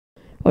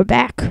We're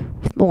back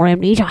with more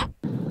Amnesia.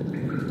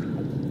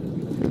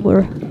 And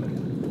we're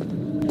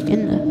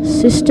in the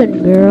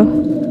cistern, girl.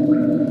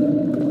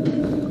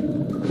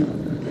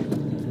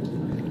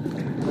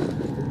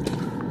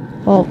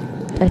 Well,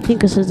 I think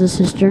this is the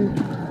cistern,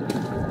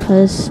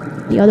 because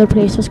the other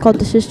place was called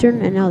the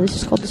cistern, and now this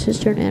is called the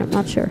cistern, and I'm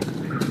not sure.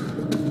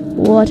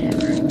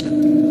 Whatever.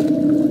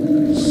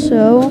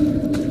 So,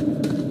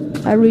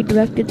 I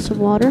redirected some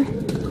water,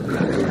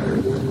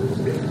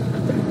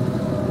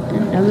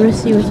 and I'm gonna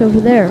see what's over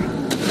there.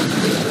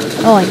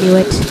 Oh, I knew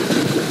it.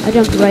 I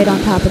jumped right on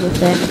top of the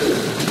thing.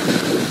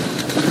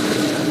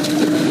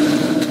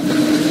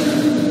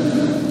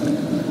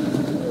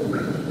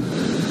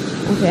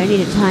 Okay, I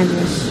need to time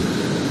this.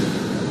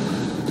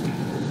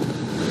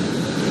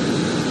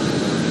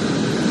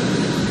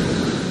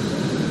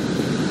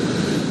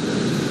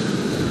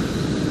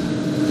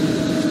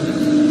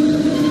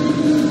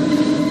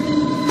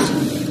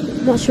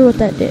 I'm not sure what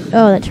that did.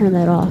 Oh, that turned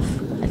that off,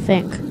 I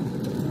think.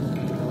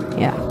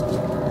 Yeah.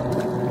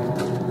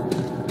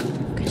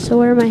 Okay, so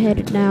where am I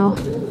headed now?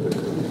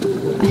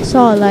 I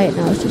saw a light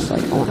and I was just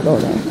like, I want to go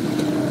there.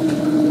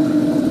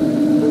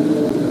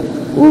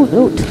 Ooh,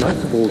 note.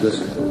 9th of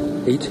August,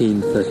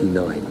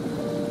 1839.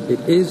 It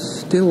is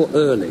still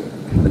early,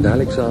 and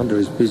Alexander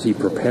is busy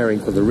preparing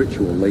for the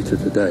ritual later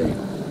today.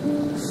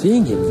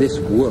 Seeing him this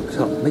worked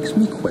up makes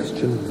me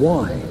question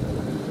why.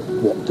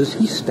 What does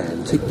he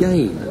stand to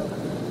gain?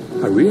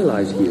 I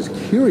realize he is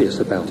curious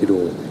about it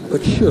all,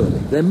 but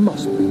surely there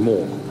must be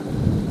more.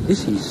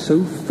 Is he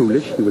so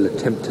foolish he will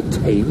attempt to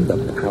tame the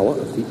power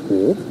of the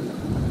orb?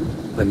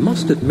 I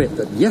must admit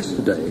that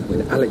yesterday,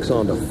 when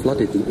Alexander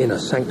flooded the inner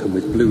sanctum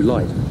with blue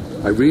light,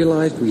 I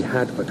realized we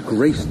had but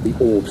graced the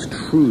orb's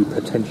true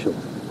potential.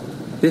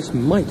 This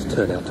might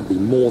turn out to be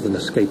more than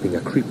escaping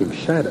a creeping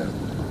shadow.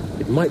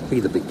 It might be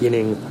the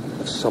beginning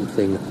of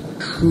something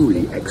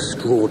truly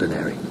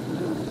extraordinary.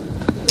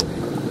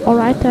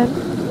 Alright then.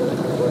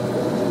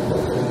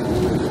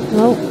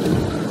 Well,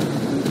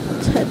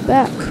 let's head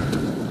back.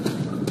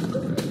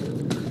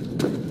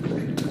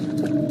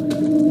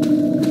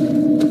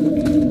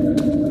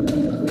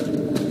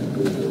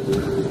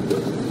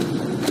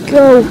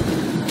 Go!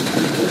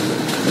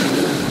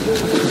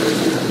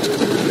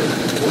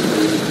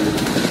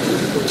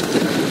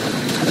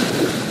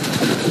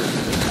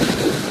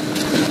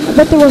 I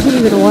bet there wasn't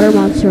even a water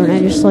monster and I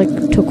just like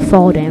took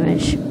fall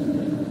damage.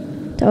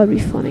 That would be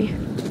funny.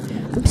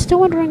 I'm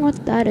still wondering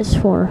what that is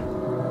for.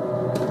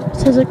 It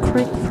says a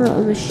crank for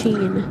a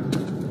machine.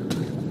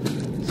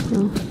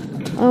 So,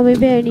 oh,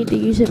 maybe I need to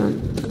use it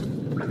on.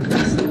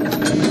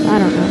 I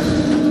don't know.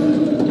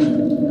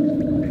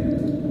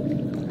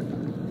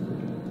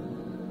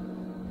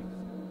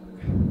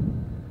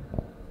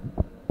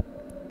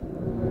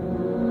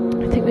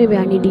 I think maybe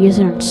I need to use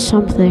it on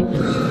something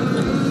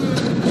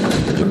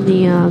in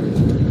the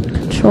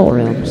control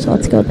room. So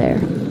let's go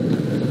there.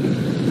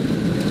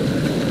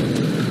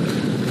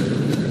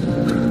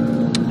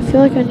 I feel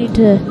like I need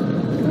to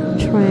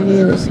try and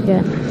do this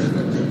again.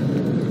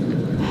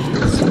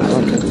 It's not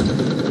working.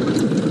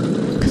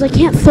 Because I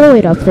can't throw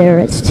it up there.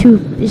 It's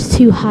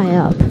too high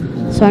up.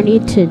 So I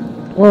need to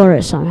lower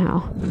it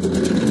somehow.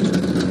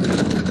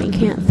 I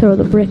can't throw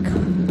the brick.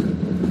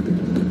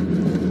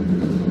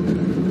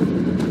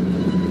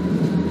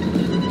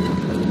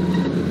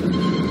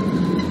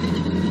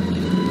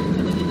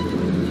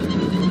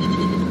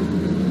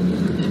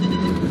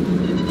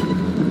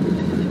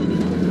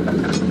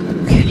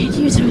 Okay, I need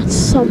to use it on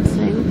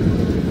something.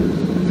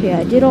 Okay,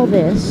 I did all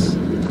this,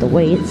 the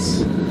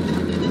weights.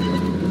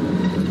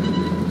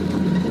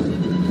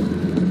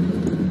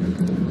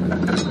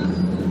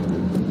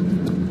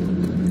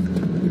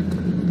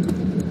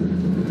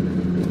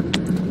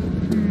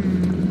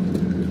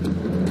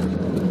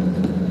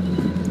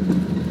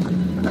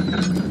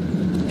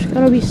 There's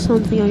gotta be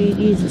something I need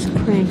to use this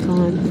crank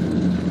on.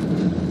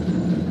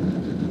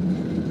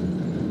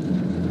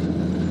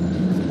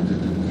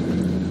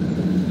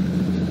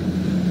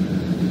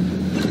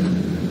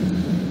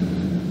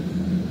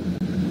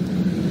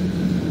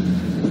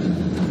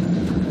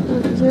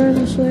 Is there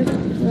this way?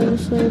 Is there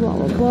this way? Blah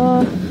blah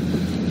blah.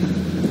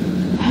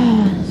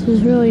 This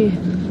is really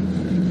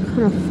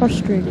kind of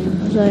frustrating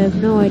because I have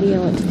no idea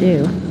what to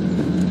do.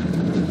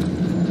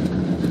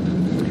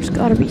 There's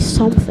gotta be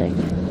something.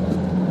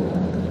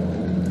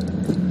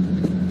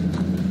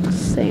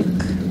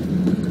 Think.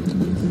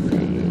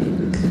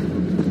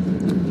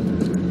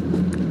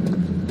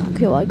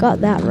 Okay, well I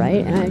got that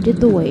right, and I did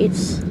the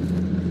weights,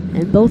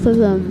 and both of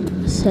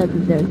them said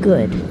that they're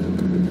good.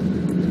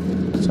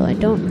 So I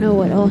don't know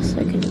what else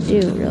I can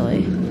do,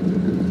 really.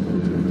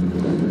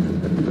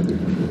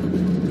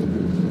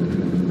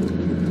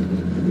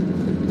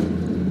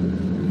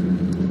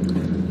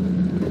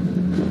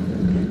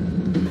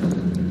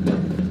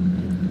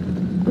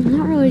 I'm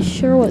not really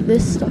sure what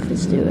this stuff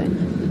is doing.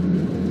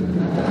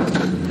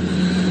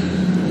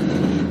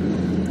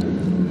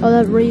 Oh,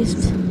 that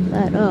raised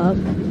that up.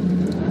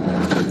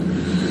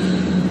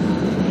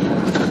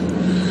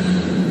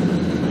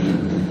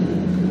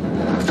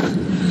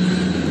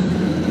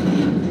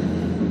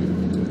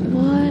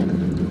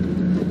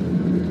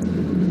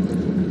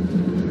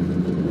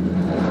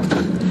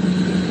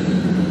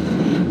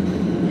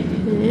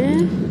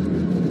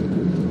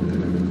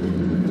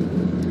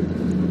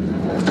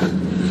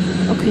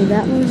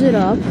 moves it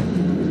up.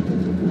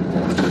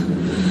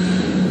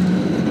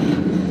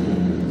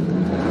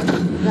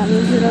 That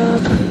moves it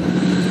up.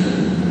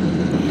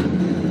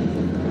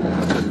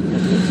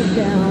 That moves it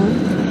down.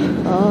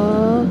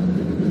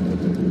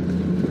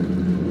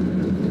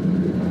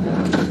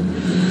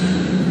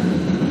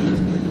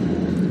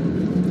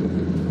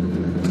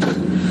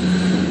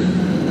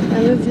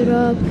 That moves it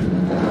up.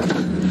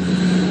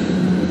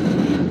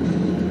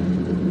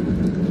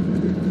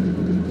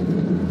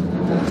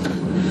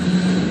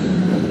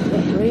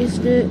 That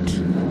raised it.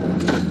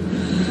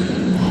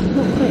 I'm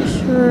not quite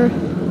sure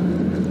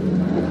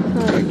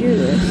how to do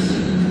this.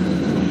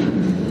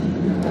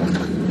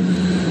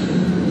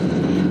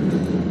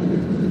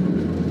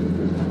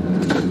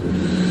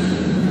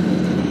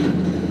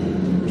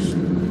 It's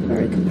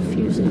very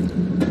confusing.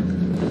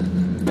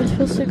 I'm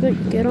supposed to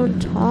like get on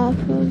top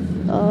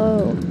of.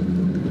 Oh.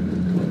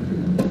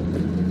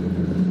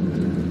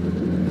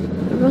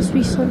 There must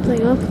be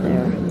something up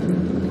there.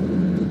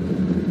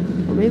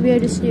 Or maybe I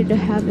just need to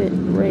have it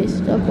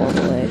raised up all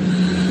the way.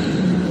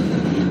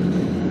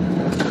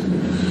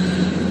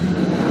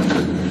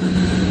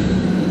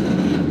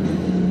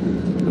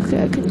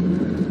 Okay, I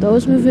can.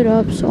 Those move it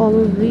up, so I'll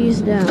move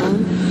these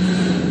down.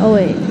 Oh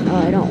wait,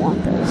 I don't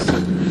want this.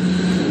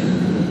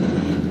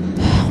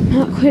 I'm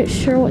not quite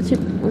sure what to.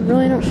 I'm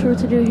really not sure what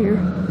to do here.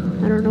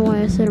 I don't know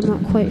why I said I'm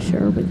not quite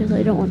sure, because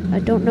I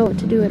don't know what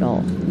to do at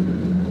all.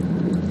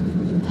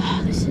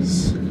 This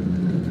is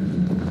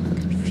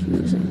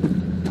confusing.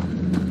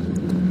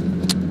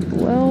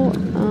 Well,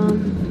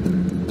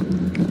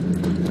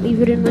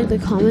 leave it in like the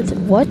comments.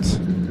 What?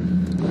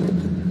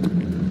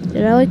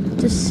 Did I like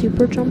just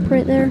super jump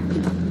right there?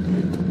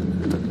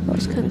 That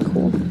was kind of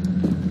cool.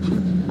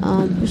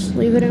 Just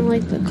leave it in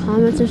like the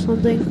comments or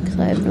something, because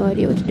I have no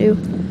idea what to do.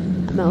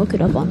 I might look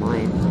it up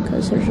online,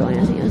 because there's really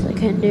nothing else I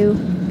can do.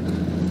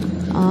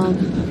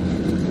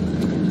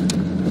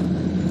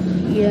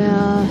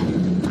 Yeah.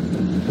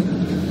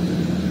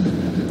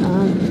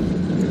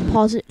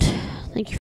 Pause it.